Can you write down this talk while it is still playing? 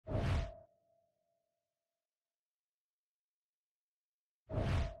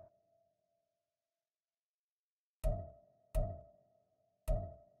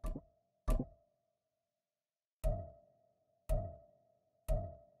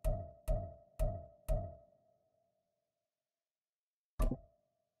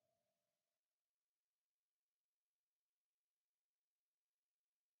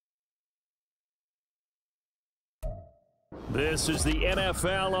This is the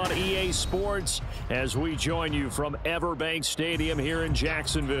NFL on EA Sports as we join you from Everbank Stadium here in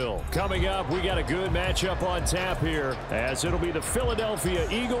Jacksonville. Coming up, we got a good matchup on tap here as it'll be the Philadelphia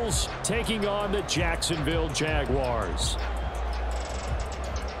Eagles taking on the Jacksonville Jaguars.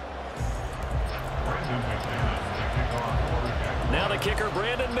 Now the kicker,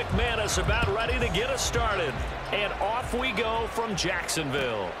 Brandon McManus, about ready to get us started. And off we go from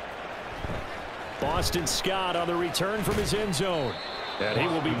Jacksonville. Boston Scott on the return from his end zone. And he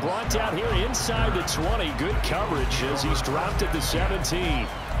will be brought down here inside the 20. Good coverage as he's dropped at the 17.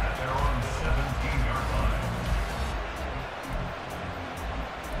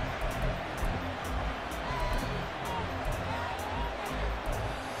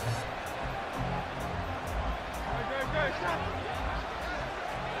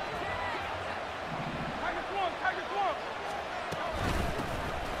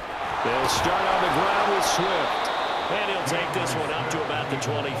 They'll start on the ground with Swift. And he'll take this one up to about the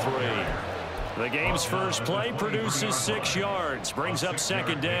 23. The game's first play produces 6 yards. Brings up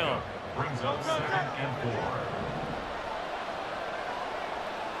second down. Brings up 2nd and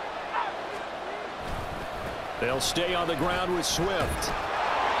 4. They'll stay on the ground with Swift.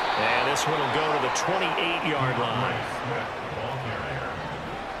 And this one will go to the 28-yard line. Ball carrier.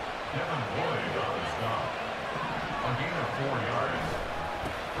 Devin Boyd on the stop. A gain of 4 yards.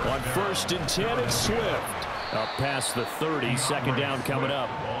 On 1st and 10, it's Swift. Up past the 30, second down coming up.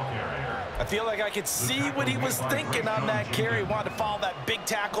 I feel like I could see what he was thinking on that carry. Wanted to follow that big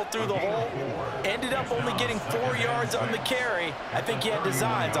tackle through the hole. Ended up only getting 4 yards on the carry. I think he had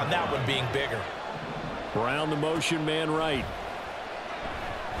designs on that one being bigger. Brown the motion man right.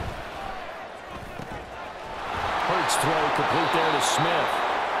 Hurts throw complete there to Smith.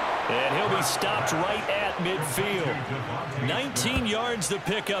 And he'll be stopped right at midfield. 19 yards to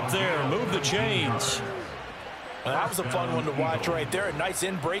pick up there. Move the chains. Well, that was a fun one to watch right there. A nice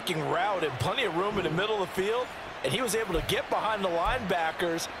in-breaking route and plenty of room in the middle of the field. And he was able to get behind the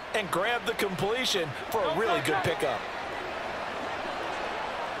linebackers and grab the completion for a really good pickup.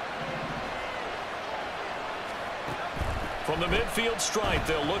 From the midfield stripe,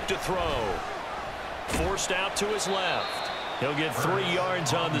 they'll look to throw. Forced out to his left. He'll get 3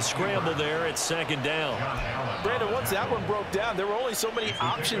 yards on the scramble there at second down. Brandon, once that one broke down, there were only so many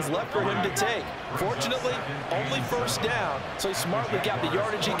options left for him to take. Fortunately, only first down, so he smartly got the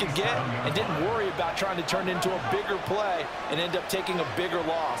yardage he could get and didn't worry about trying to turn into a bigger play and end up taking a bigger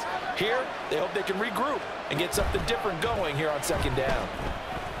loss. Here, they hope they can regroup and get something different going here on second down.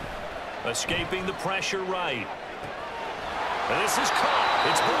 Escaping the pressure right. And this is caught.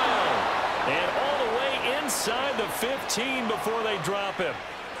 It's Brown. And all the way inside the 15 before they drop him.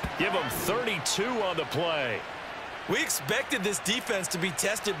 Give him 32 on the play. We expected this defense to be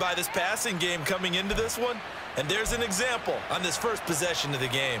tested by this passing game coming into this one, and there's an example on this first possession of the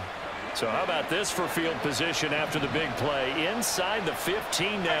game. So how about this for field position after the big play? Inside the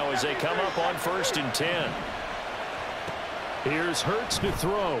 15 now as they come up on 1st and 10. Here's Hurts to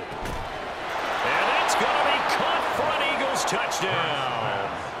throw. And it's going to be caught for an Eagles touchdown.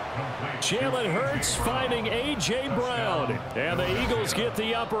 Jalen Hurts finding A.J. Brown. And the Eagles get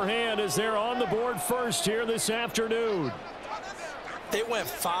the upper hand as they're on the board first here this afternoon. They went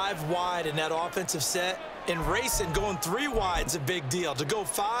 5 wide in that offensive set. And racing, going 3 wide is a big deal. To go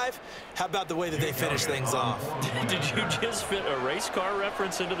 5, how about the way that they finish things off? Did you just fit a race car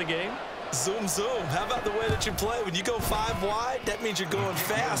reference into the game? Zoom, zoom. How about the way that you play? When you go 5 wide, that means you're going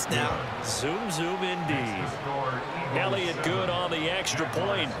fast now. Zoom, zoom indeed. Elliott good on the extra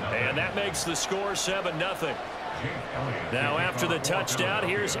point, and that makes the score 7-0. Now after the touchdown,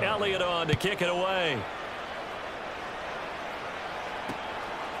 here's Elliott on to kick it away.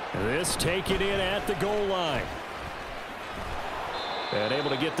 This taken in at the goal line. And able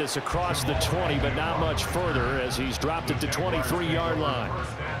to get this across the 20, but not much further as he's dropped it to 23-yard line.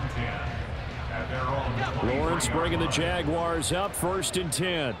 Lawrence bringing the Jaguars up 1st and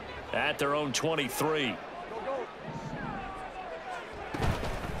 10 at their own 23.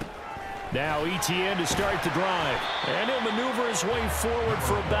 Now Etienne to start the drive. And he'll maneuver his way forward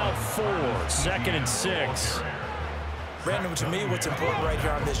for about 4. 2nd and 6. Brandon, to me, what's important right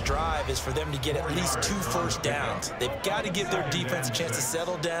here on this drive is for them to get at least 2 first downs. They've got to give their defense a chance to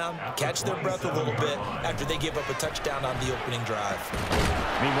settle down, catch their breath a little bit after they give up a touchdown on the opening drive.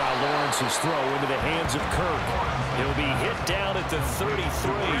 Meanwhile, Lawrence's throw into the hands of Kirk. He'll be hit down at the 33,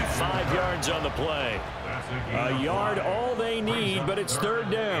 5 yards on the play. A yard all they need, but it's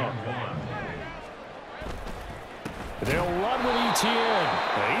 3rd down. They'll run with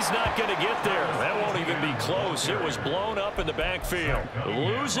ETN. He's not going to get there. That won't even be close. It was blown up in the backfield.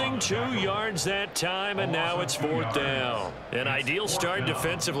 Losing 2 yards that time, and now it's 4th down. An ideal start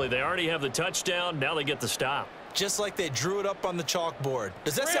defensively. They already have the touchdown. Now they get the stop. Just like they drew it up on the chalkboard.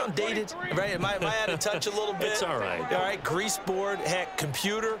 Does that sound dated? Right? Am I out of touch a little bit? It's all right. All right, grease board, heck,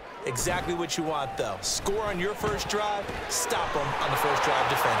 computer, exactly what you want, though. Score on your first drive, stop them on the first drive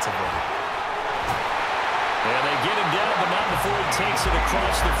defensively. And they get him down, but not before he takes it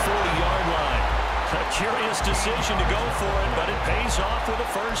across the 40-yard line. A curious decision to go for it, but it pays off with a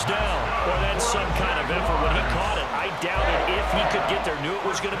first down. Well, that's some kind of effort. When he caught it, I doubted if he could get there. Knew it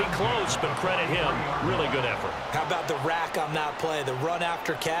was going to be close, but credit him. Really good effort. How about the rack on that play, the run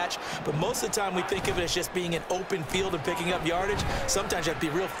after catch? But most of the time we think of it as just being an open field and picking up yardage. Sometimes you have to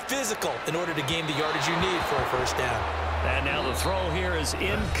be real physical in order to gain the yardage you need for a first down. And now the throw here is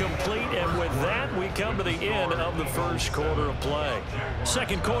incomplete, and with that, we come to the end of the first quarter of play.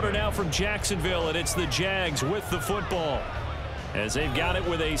 Second quarter now from Jacksonville, and it's the Jags with the football as they've got it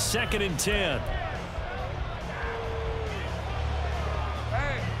with a 2nd and 10.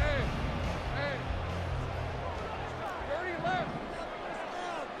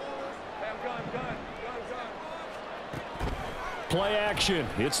 Play action.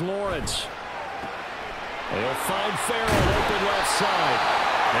 It's Lawrence. They'll find Farrell open left side.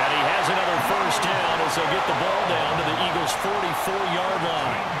 And he has another first down as they'll get the ball down to the Eagles' 44-yard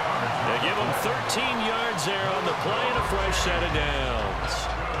line. They give him 13 yards there on the play and a fresh set of downs.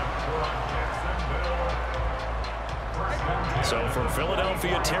 So from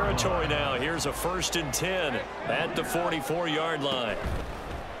Philadelphia territory now, here's a 1st and 10 at the 44-yard line.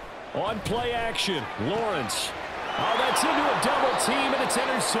 On play action, Lawrence. Oh, that's into a double team, and it's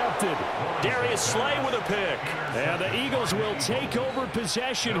intercepted. Darius Slay with a pick. And the Eagles will take over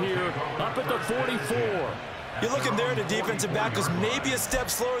possession here up at the 44. You're looking there at a defensive back who's maybe a step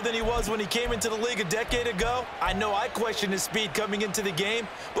slower than he was when he came into the league a decade ago. I know I questioned his speed coming into the game,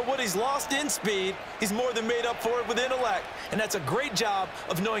 but what he's lost in speed, he's more than made up for it with intellect. And that's a great job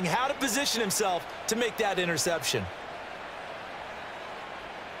of knowing how to position himself to make that interception.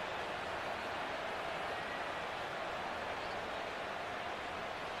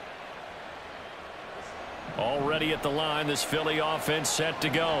 Already at the line, this Philly offense set to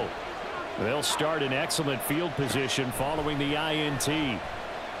go. They'll start in excellent field position following the INT. And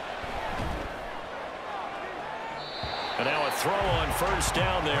now a throw on first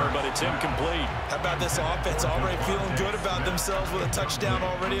down there, but it's incomplete. How about this offense already feeling good about themselves with a touchdown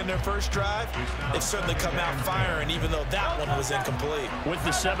already in their first drive? They've certainly come out firing, even though that one was incomplete. With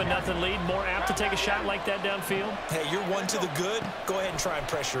the 7-0 lead, more apt to take a shot like that downfield? Hey, you're one to the good. Go ahead and try and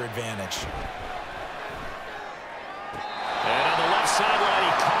pressure advantage. And on the left sideline,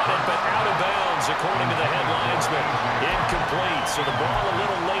 he caught it, but out of bounds, according to the head linesman. Incomplete, so the ball a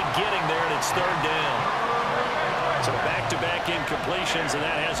little late getting there, and it's 3rd down. So back-to-back incompletions, and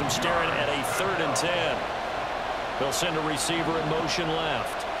that has him staring at a 3rd and 10. They'll send a receiver in motion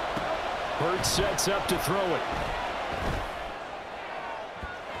left. Hurts sets up to throw it.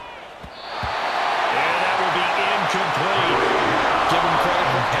 And that will be incomplete. Give him credit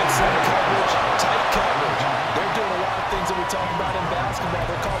for excellent coverage, tight coverage. They're doing a lot of things that we talk about in basketball.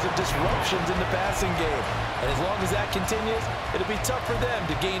 They're causing disruptions in the passing game. And as long as that continues, it'll be tough for them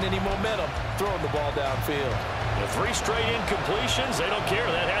to gain any momentum throwing the ball downfield. The 3 straight incompletions, they don't care.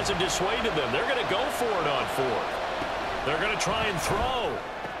 That hasn't dissuaded them. They're going to go for it on 4th. They're going to try and throw.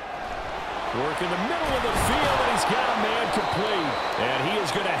 Work in the middle of the field, and he's got a man complete. And he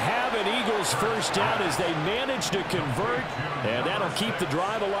is going to have an Eagles first down as they manage to convert, and that'll keep the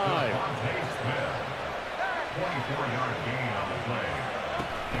drive alive. 24-yard gain on the play.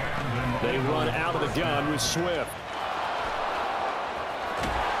 They run out of the gun with Swift.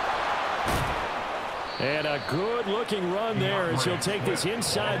 And a good-looking run there as he'll take this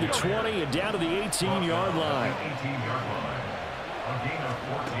inside the 20 and down to the 18-yard line. A gain of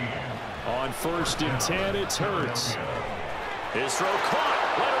 14. On 1st and 10, it's Hurts. His throw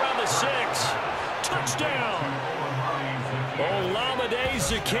caught right around the 6. Touchdown. Olamide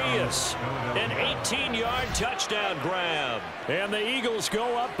Zaccheaus. An 18-yard touchdown grab. And the Eagles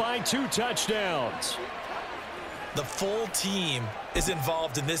go up by 2 touchdowns. The full team is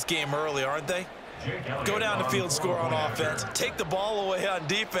involved in this game early, aren't they? Go down the field, score on offense, take the ball away on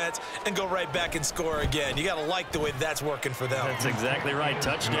defense, and go right back and score again. You got to like the way that's working for them. That's exactly right.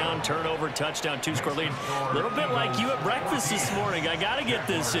 Touchdown, turnover, touchdown, 2-score lead. A little bit like you at breakfast this morning. I got to get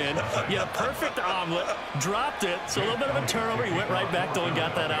this in. You had a perfect omelet, dropped it, so a little bit of a turnover. You went right back, though, and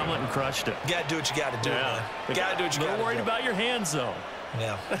got that omelet and crushed it. You got to do what you got to do, man. You got to do what you got to do. A little worried about your hands, though.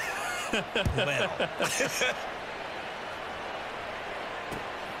 Yeah. Well.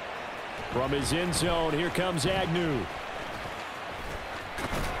 From his end zone, here comes Agnew.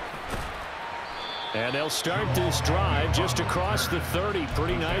 And they'll start this drive just across the 30.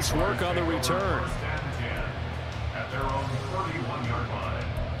 Pretty nice work on the return. At their own 31-yard line.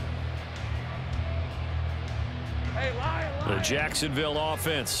 The Jacksonville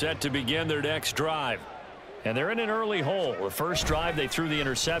offense set to begin their next drive. And they're in an early hole. The first drive, they threw the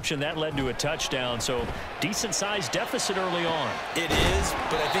interception. That led to a touchdown, so decent-sized deficit early on. It is,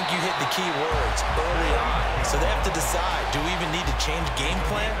 but I think you hit the key words early on. So they have to decide, do we even need to change game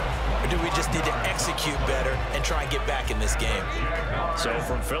plan, or do we just need to execute better and try and get back in this game? So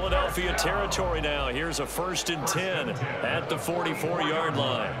from Philadelphia territory now, here's a 1st and 10 at the 44-yard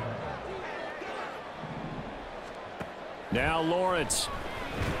line. Now Lawrence.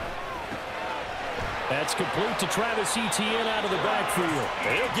 That's complete to Travis Etienne out of the backfield.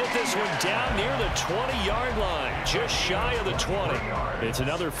 He'll get this one down near the 20-yard line, just shy of the 20. It's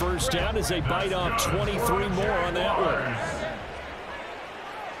another first down as they bite off 23 more on that one.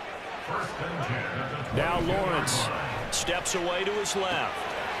 Now Lawrence steps away to his left.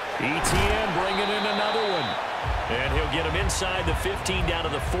 Etienne bringing in another one. And he'll get him inside the 15 down to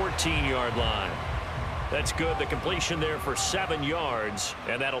the 14-yard line. That's good. The completion there for 7 yards,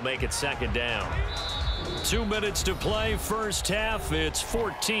 and that'll make it 2nd down. 2 minutes to play, first half. It's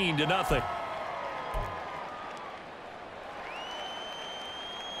 14-0.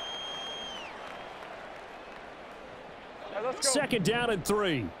 Second down and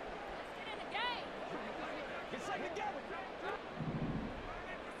 3.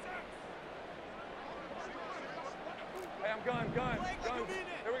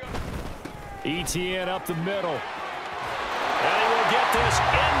 Etienne up the middle. And he will get this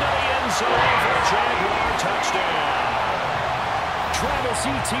into the end zone for a Jaguar touchdown. Travis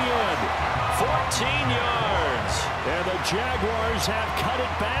Etienne, 14 yards. And the Jaguars have cut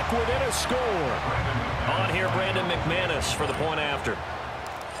it back within a score. On here, Brandon McManus for the point after.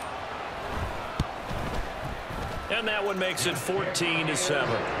 And that one makes it 14-7.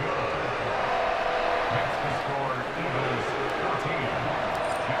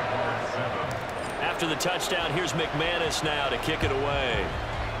 After the touchdown, here's McManus now to kick it away.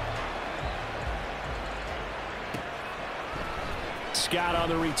 Scott on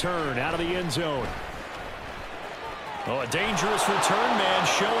the return, out of the end zone. Oh, a dangerous return man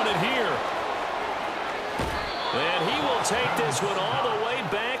showing it here. And he will take this one all the way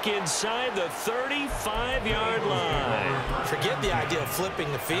back inside the 35-yard line. Forget the idea of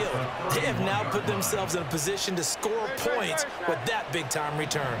flipping the field. They have now put themselves in a position to score points with that big-time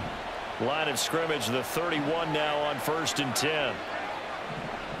return. Line of scrimmage, the 31 now on 1st and 10.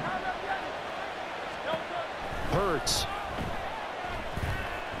 Hurts.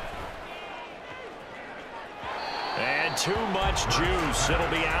 And too much juice. It'll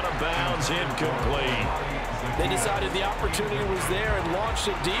be out of bounds, incomplete. They decided the opportunity was there and launched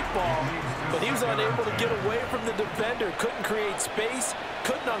a deep ball, but he was unable to get away from the defender. Couldn't create space,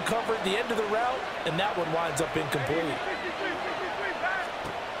 couldn't uncover the end of the route, and that one winds up incomplete.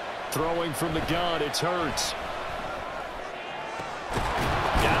 Throwing from the gun, it's Hurts.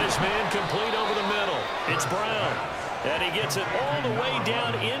 Got his man complete over the middle. It's Brown. And he gets it all the way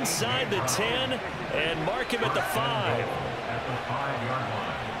down inside the 10 and mark him at the 5.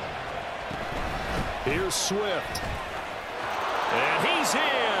 Here's Swift. And he's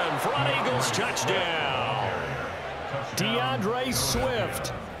in. Front Eagles touchdown. DeAndre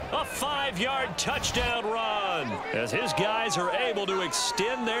Swift. A 5-yard touchdown run as his guys are able to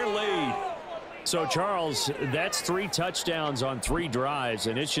extend their lead. So, Charles, that's 3 touchdowns on 3 drives,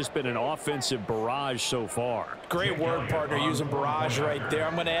 and it's just been an offensive barrage so far. Great word, partner, using barrage right there.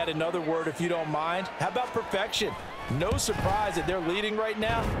 I'm going to add another word if you don't mind. How about perfection? No surprise that they're leading right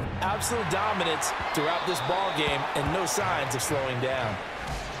now. Absolute dominance throughout this ball game and no signs of slowing down.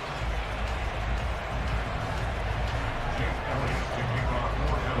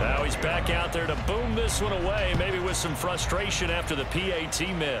 Now he's back out there to boom this one away, maybe with some frustration after the PAT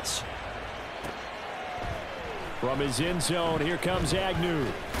miss. From his end zone, here comes Agnew.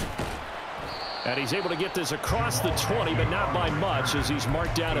 And he's able to get this across the 20, but not by much, as he's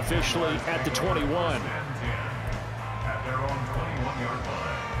marked down officially at the 21.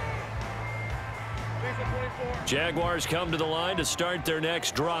 Jaguars come to the line to start their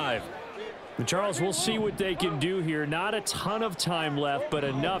next drive. And Charles, we'll see what they can do here. Not a ton of time left, but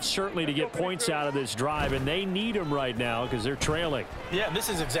enough certainly to get points out of this drive, and they need them right now because they're trailing. Yeah, and this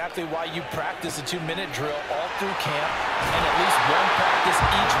is exactly why you practice a 2-minute drill all through camp and at least one practice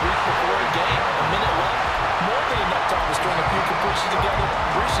each week before a game. A minute left, more than enough time to string a few completions together,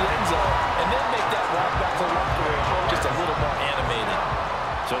 reach the end zone, and then make that walk back to the locker room just a little more animated.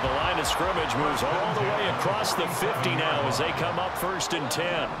 So the line of scrimmage moves all the way across the 50 now as they come up 1st and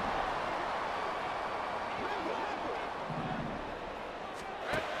 10.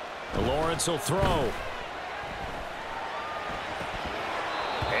 Lawrence will throw.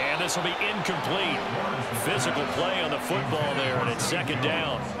 And this will be incomplete. Physical play on the football there, and it's 2nd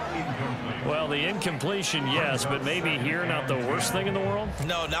down. Well, the incompletion, yes, but maybe here not the worst thing in the world?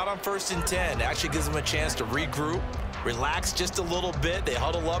 No, not on 1st and 10. Actually gives them a chance to regroup, relax just a little bit. They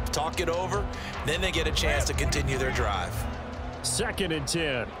huddle up, talk it over. Then they get a chance to continue their drive. 2nd and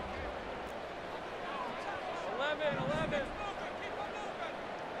 10. 11.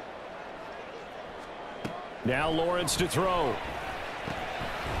 Now Lawrence to throw.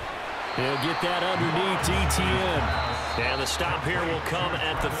 He'll get that underneath Etienne. And the stop here will come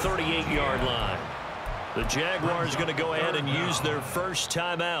at the 38-yard line. The Jaguars going to go ahead and use their first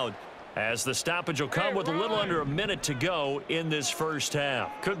timeout, as the stoppage will come with a little under a minute to go in this first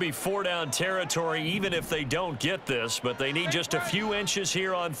half. Could be 4-down territory even if they don't get this, but they need just a few inches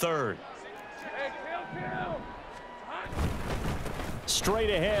here on 3rd. Straight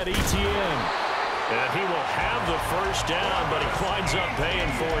ahead, Etienne. And he will have the first down, but he winds up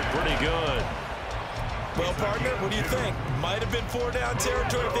paying for it pretty good. Well, partner, what do you think? Might have been 4-down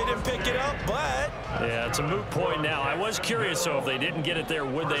territory if they didn't pick it up, but... Yeah, it's a moot point now. I was curious, so if they didn't get it there,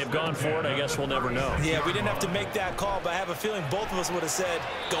 would they have gone for it? I guess we'll never know. Yeah, we didn't have to make that call, but I have a feeling both of us would have said,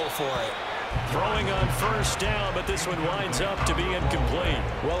 go for it. Throwing on 1st down, but this one winds up to be incomplete.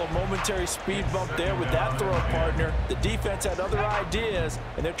 Well, a momentary speed bump there with that throw, partner. The defense had other ideas,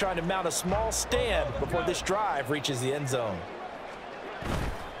 and they're trying to mount a small stand before this drive reaches the end zone.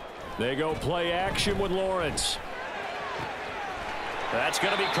 They go play action with Lawrence. That's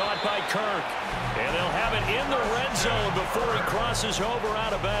going to be caught by Kirk. And they'll have it in the red zone before he crosses over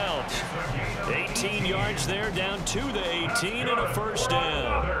out of bounds. 18 yards there, down to the 18 and a 1st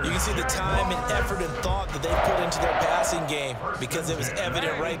down. You can see the time and effort and thought that they put into their passing game because it was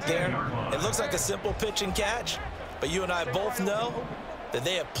evident right there. It looks like a simple pitch and catch, but you and I both know that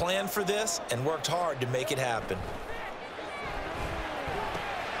they have planned for this and worked hard to make it happen.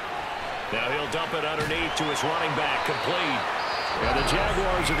 Now he'll dump it underneath to his running back, complete. And the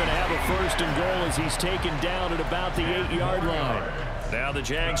Jaguars are going to have a 1st and goal as he's taken down at about the 8-yard line. Now the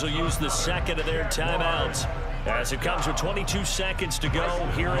Jags will use the 2nd of their timeouts as it comes with 22 seconds to go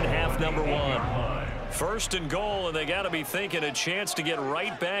here in half number 1. 1st and goal, and they got to be thinking a chance to get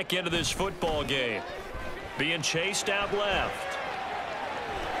right back into this football game. Being chased out left.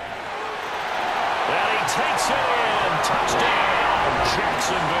 And he takes it in. Touchdown,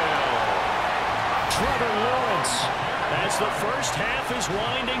 Jacksonville. Trevor Lawrence, as the first half is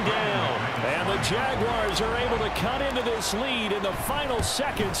winding down, and the Jaguars are able to cut into this lead in the final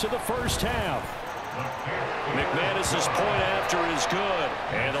seconds of the first half. McManus's point after is good,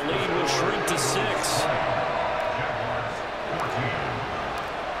 and the lead will shrink to 6.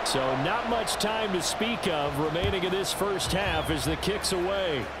 So not much time to speak of remaining in this first half as the kick's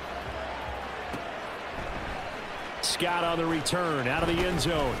away. Scott on the return, out of the end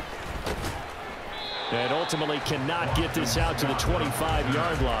zone. And ultimately cannot get this out to the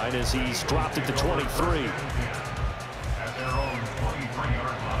 25-yard line as he's dropped it to 23.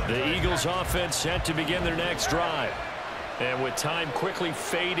 The Eagles offense set to begin their next drive. And with time quickly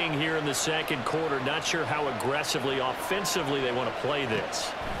fading here in the 2nd quarter, not sure how aggressively, offensively they want to play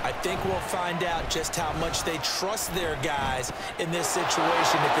this. I think we'll find out just how much they trust their guys in this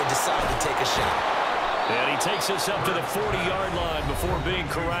situation if they decide to take a shot. And he takes us up to the 40-yard line before being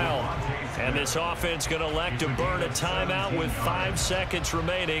corralled. And this offense going to elect to burn a timeout with 5 seconds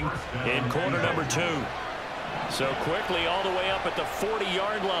remaining in quarter number 2. So quickly all the way up at the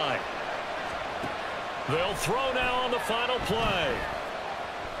 40-yard line. They'll throw now on the final play.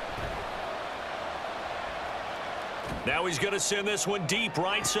 Now he's going to send this one deep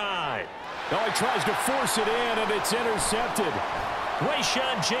right side. Oh, he tries to force it in, and it's intercepted.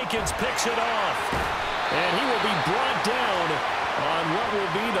 Rayshawn Jenkins picks it off. And he will be brought down on what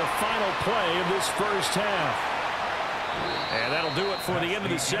will be the final play of this first half. And that'll do it for the end of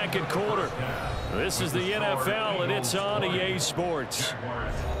the 2nd quarter. This is the NFL, and it's on EA Sports.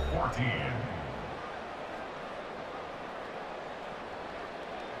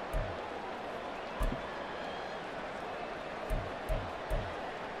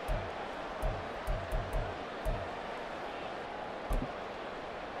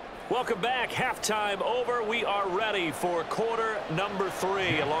 Welcome back. Halftime over. We are ready for quarter number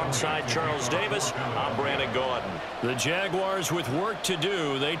 3. Alongside Charles Davis, I'm Brandon Gordon. The Jaguars with work to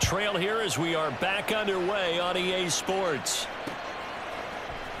do. They trail here as we are back underway on EA Sports.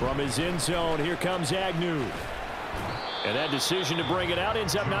 From his end zone, here comes Agnew. And that decision to bring it out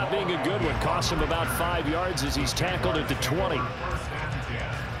ends up not being a good one. Costs him about 5 yards as he's tackled at the 20.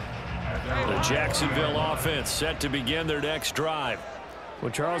 The Jacksonville offense set to begin their next drive.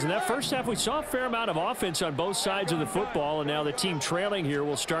 Well, Charles, in that first half, we saw a fair amount of offense on both sides of the football, and now the team trailing here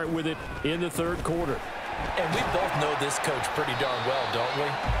will start with it in the third quarter. And we both know this coach pretty darn well, don't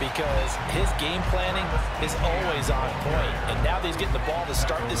we? Because his game planning is always on point. And now that he's getting the ball to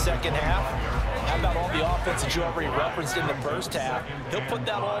start the second half, how about all the offense that you already referenced in the first half? He'll put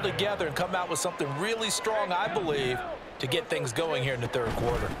that all together and come out with something really strong, I believe, to get things going here in the third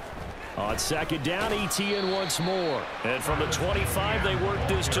quarter. On second down, ETN once more. And from the 25, they work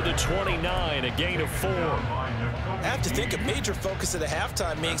this to the 29, a gain of 4. I have to think a major focus of the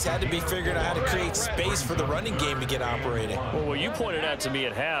halftime meetings had to be figuring out how to create space for the running game to get operating. Well, what you pointed out to me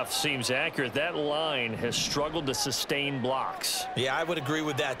at half seems accurate. That line has struggled to sustain blocks. Yeah, I would agree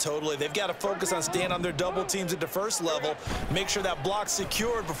with that totally. They've got to focus on staying on their double teams at the first level, make sure that block's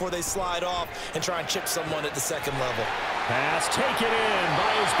secured before they slide off and try and chip someone at the second level. Pass taken in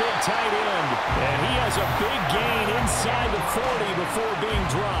by his big tight end. And he has a big gain inside the 40 before being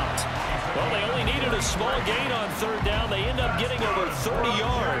dropped. Well, they only needed a small gain on third down. They end up getting over 30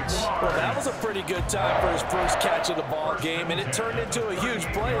 yards. Well, that was a pretty good time for his first catch of the ball game, and it turned into a huge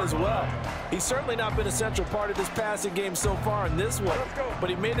play as well. He's certainly not been a central part of this passing game so far in this one, but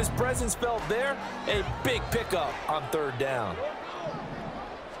he made his presence felt there. A big pickup on third down.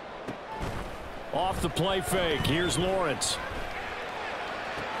 Off the play fake, here's Lawrence.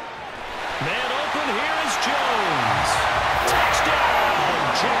 Man open, here is Jones.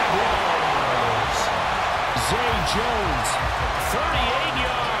 Touchdown, Jaguars. Zay Jones, 38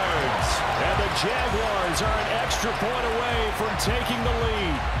 yards. And the Jaguars are an extra point away from taking the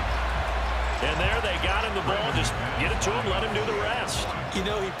lead. And there they got him the ball. Just get it to him, let him do the rest. You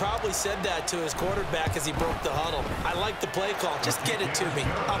know, he probably said that to his quarterback as he broke the huddle. I like the play call. Just get it to me.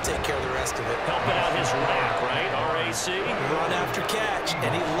 I'll take care of the rest of it. Helping out his rack, right? R-A-C. Run after catch,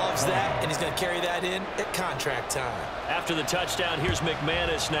 and he loves that, and he's going to carry that in at contract time. After the touchdown, here's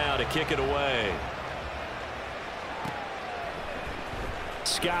McManus now to kick it away.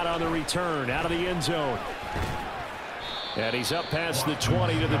 Scott on the return, out of the end zone. And he's up past the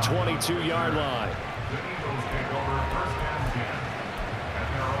 20 to the 22-yard line.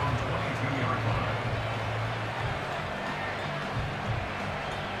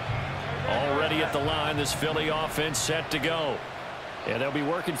 Already at the line, this Philly offense set to go. And they'll be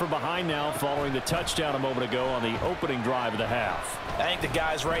working from behind now following the touchdown a moment ago on the opening drive of the half. I think the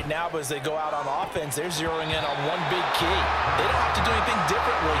guys right now, as they go out on offense, they're zeroing in on one big key. They don't have to do anything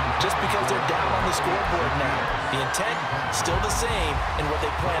differently just because they're down on the scoreboard now. The intent, still the same in what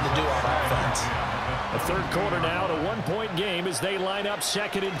they plan to do on offense. The third quarter now, a one-point game as they line up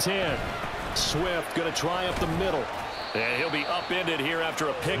 2nd and 10. Swift going to try up the middle. And he'll be upended here after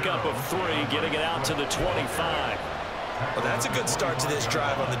a pickup of 3, getting it out to the 25. Well, that's a good start to this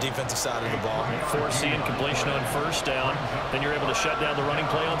drive on the defensive side of the ball. Force the incompletion on first down. Then you're able to shut down the running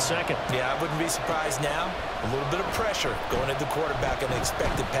play on second. Yeah, I wouldn't be surprised now. A little bit of pressure going at the quarterback in the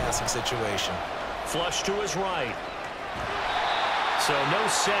expected passing situation. Flush to his right. So no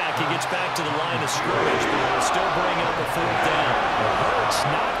sack. He gets back to the line of scrimmage, but will still bring up a 4th down. Hurts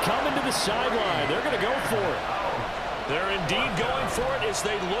not coming to the sideline. They're going to go for it. They're indeed going for it as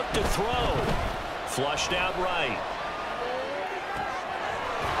they look to throw. Flushed out right.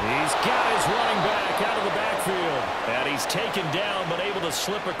 He's got his running back out of the backfield. And he's taken down but able to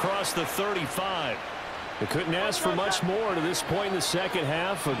slip across the 35. They couldn't ask for much more to this point in the second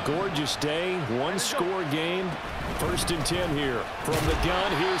half. A gorgeous day, one-score game. 1st and 10 here. From the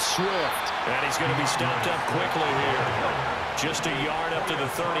gun, here's Swift. And he's going to be stopped up quickly here. Just a yard up to the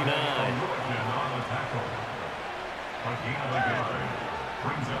 39.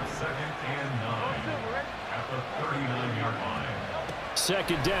 Brings up 2nd and 9 at the 39-yard line.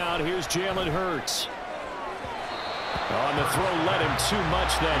 2nd down, here's Jalen Hurts. On the throw, led him too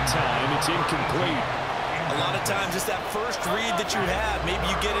much that time. It's incomplete. A lot of times, just that first read that you have, maybe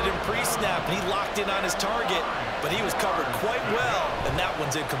you get it in pre-snap, and he locked in on his target, but he was covered quite well, and that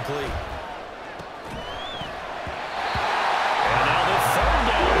one's incomplete. And now the 3rd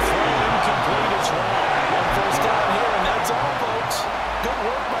down throw incomplete as well. One first down here, and that's all, folks. Good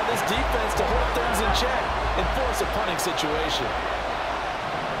work by this defense to hold things in check and force a punting situation.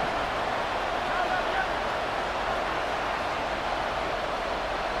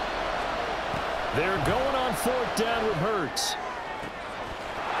 They're going on 4th down with Hurts.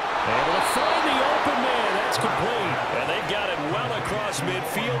 Able to find the open man. That's complete. And they've got it well across across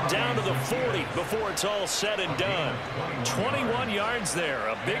midfield down to the 40 before it's all said and done. 21 yards there.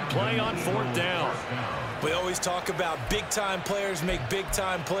 A big play on 4th down. We always talk about big-time players make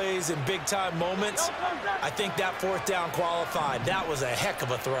big-time plays in big-time moments. I think that 4th down qualified. That was a heck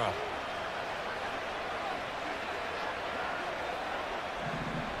of a throw.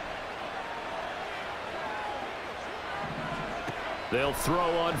 They'll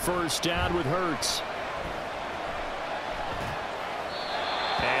throw on 1st down with Hurts.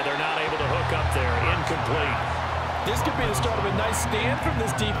 And they're not able to hook up there. Incomplete. This could be the start of a nice stand from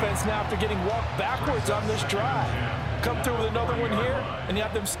this defense now after getting walked backwards on this drive. Come through with another one here, and you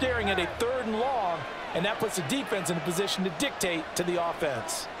have them staring at a 3rd and long, and that puts the defense in a position to dictate to the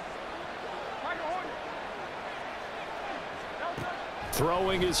offense.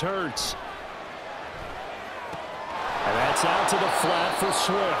 Throwing is Hurts. And that's out to the flat for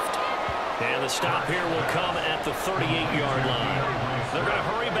Swift. And the stop here will come at the 38-yard line. They're going to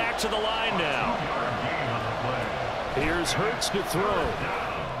hurry back to the line now. Here's Hurts to throw.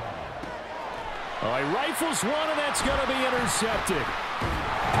 He rifles one, and that's going to be intercepted.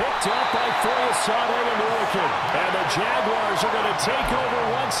 Picked up by Foyesade Oluokun. And the Jaguars are going to take over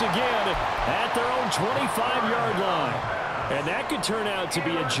once again at their own 25-yard line. And that could turn out to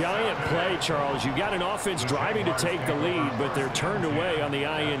be a giant play, Charles. You've got an offense driving to take the lead, but they're turned away on the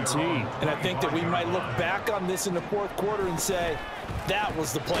INT. And I think that we might look back on this in the 4th quarter and say, that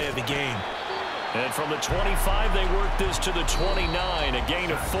was the play of the game. And from the 25, they work this to the 29, a gain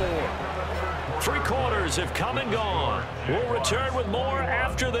of 4. 3 quarters have come and gone. We'll return with more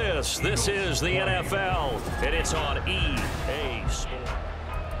after this. This is the NFL, and it's on EA Sports.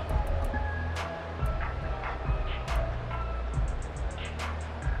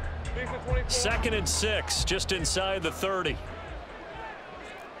 2nd and 6, just inside the 30.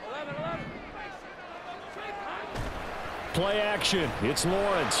 Play action. It's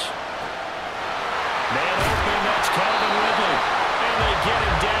Lawrence. Man open, that's Calvin Ridley. And they get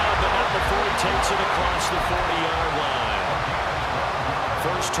him down, but not before he takes it across the 40-yard line.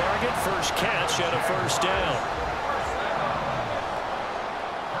 First target, first catch, and a 1st down.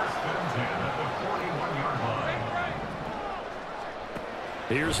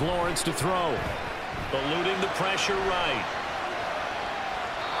 Here's Lawrence to throw. Eluding the pressure right.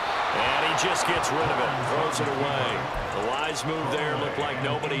 And he just gets rid of it. Throws it away. The wise move there. Looked like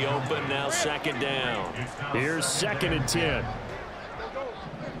nobody open. Now 2nd down. Here's 2nd and 10.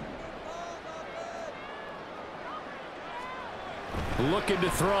 Looking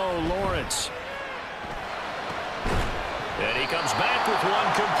to throw, Lawrence. And he comes back with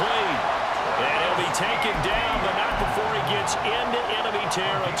one complete. And he'll be taken down, but not before he gets into enemy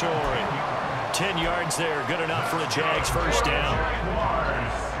territory. 10 yards there, good enough for the Jags' 1st down.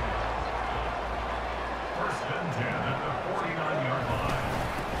 1st and 10 at the 49-yard line.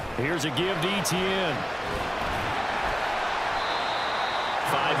 Here's a give to Etienne.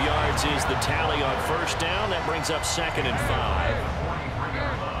 5 yards is the tally on 1st down. That brings up 2nd and 5.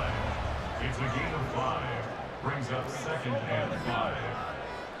 43-yard line. It's a gain of 5. Brings up 2nd and 5.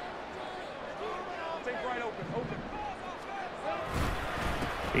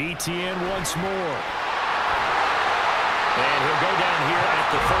 Etienne once more. And he'll go down here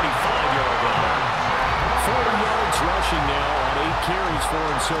at the 35-yard line. 40 yards rushing now on 8 carries for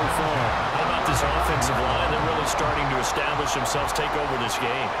him so far. How about this offensive line? They're really starting to establish themselves, take over this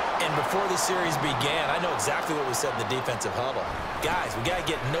game. And before the series began, I know exactly what we said in the defensive huddle. Guys, we got to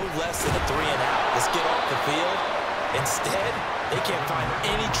get no less than a 3 and out. Let's get off the field. Instead, they can't find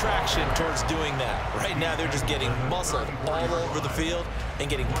any traction towards doing that. Right now, they're just getting muscled all over the field and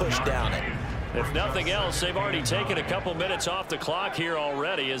getting pushed down it. If nothing else, they've already taken a couple minutes off the clock here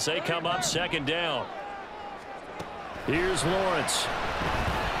already as they come up 2nd down. Here's Lawrence.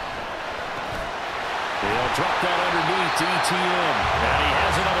 He'll drop that underneath to Etienne. And he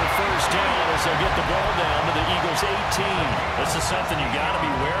has another 1st down as they'll get the ball down to the Eagles' 18. This is something you got to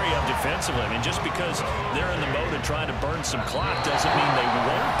be wary of defensively. I mean, just because they're in the mode of trying to burn some clock doesn't mean they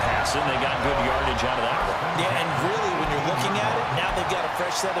won't pass it. They got good yardage out of that one. Yeah, and really, when you're looking at it, now they've got a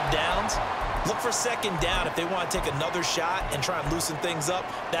fresh set of downs. Look for 2nd down. If they want to take another shot and try and loosen things up,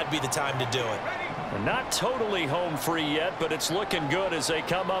 that'd be the time to do it. They're not totally home free yet, but it's looking good as they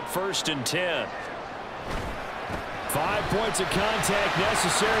come up 1st and 10. 5 points of contact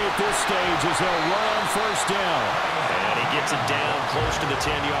necessary at this stage as they'll run on 1st down. And he gets it down close to the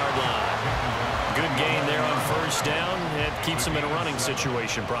 10-yard line. Good gain there on 1st down. It keeps them in a running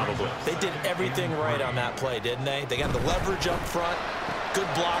situation probably. They did everything right on that play, didn't they? They got the leverage up front,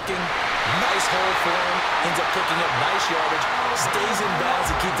 good blocking, nice hole for him, ends up picking up nice yardage, stays in bounds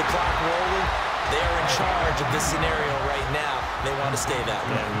to keep the clock rolling. They are in charge of this scenario right now. They want to stay that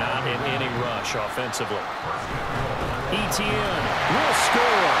way. And not in any rush offensively. ETN will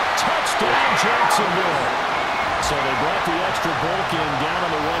score. Touchdown, Jacksonville. So they brought the extra bulk in down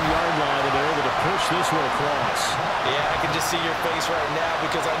on the 1-yard line, and they're able to push this one across. Yeah, I can just see your face right now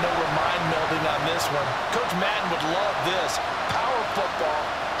because I know we're mind melding on this one. Coach Madden would love this. Power football,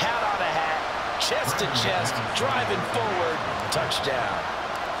 hat on a hat, chest to chest, driving forward, touchdown.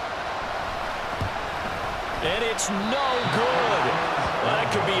 And it's no good. That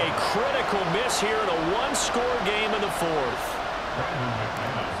could be a critical miss here in a one-score game in the fourth.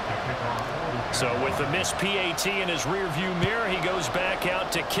 So with the missed PAT in his rearview mirror, he goes back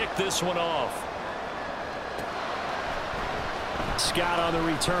out to kick this one off. Scott on the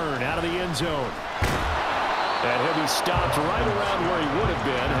return out of the end zone. And he'll be stopped right around where he would have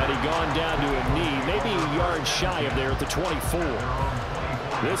been had he gone down to a knee, maybe a yard shy of there at the 24.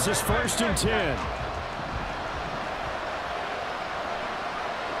 This is 1st and 10.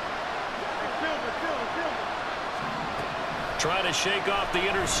 Trying to shake off the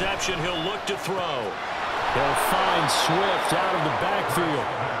interception. He'll look to throw. He'll find Swift out of the backfield.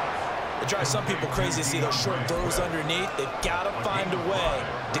 It drives some people crazy to see those short throws underneath. They've got to find a way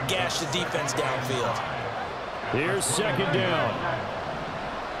to gash the defense downfield. Here's 2nd down.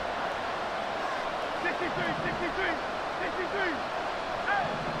 63.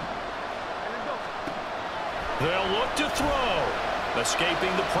 They'll look to throw.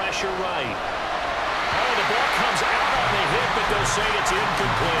 Escaping the pressure right. Oh, the ball comes out on the hit, but they'll say it's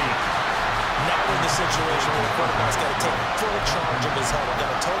incomplete. Now we're in the situation where the quarterback's got to take full charge of his huddle.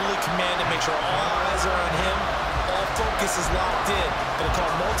 Got to totally command it, make sure all eyes are on him. All focus is locked in. Going to call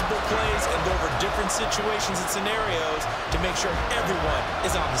multiple plays and go over different situations and scenarios to make sure everyone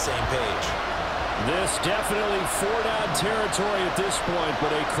is on the same page. This definitely 4-down territory at this point,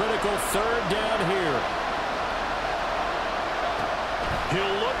 but a critical 3rd down here.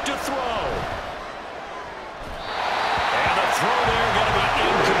 He'll look to throw. And the throw there going to be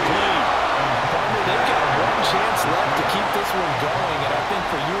incomplete. Partner, they've got one chance left to keep this one going, and I think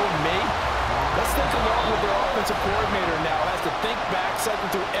for you and me, let's think along with their offensive coordinator now. Has to think back, cycle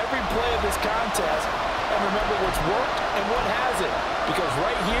through every play of this contest, and remember what's worked and what hasn't. Because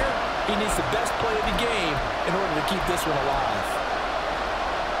right here, he needs the best play of the game in order to keep this one alive.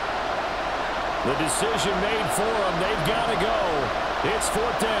 The decision made for them. They've got to go. It's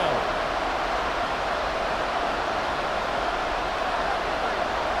 4th down.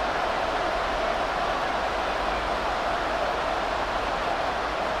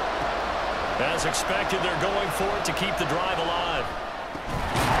 As expected, they're going for it to keep the drive alive.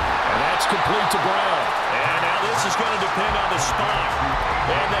 And that's complete to Brown. And now this is going to depend on the spot.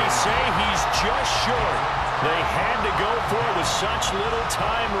 And they say he's just short. They had to go for it with such little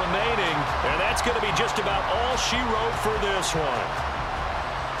time remaining. And that's going to be just about all she wrote for this one.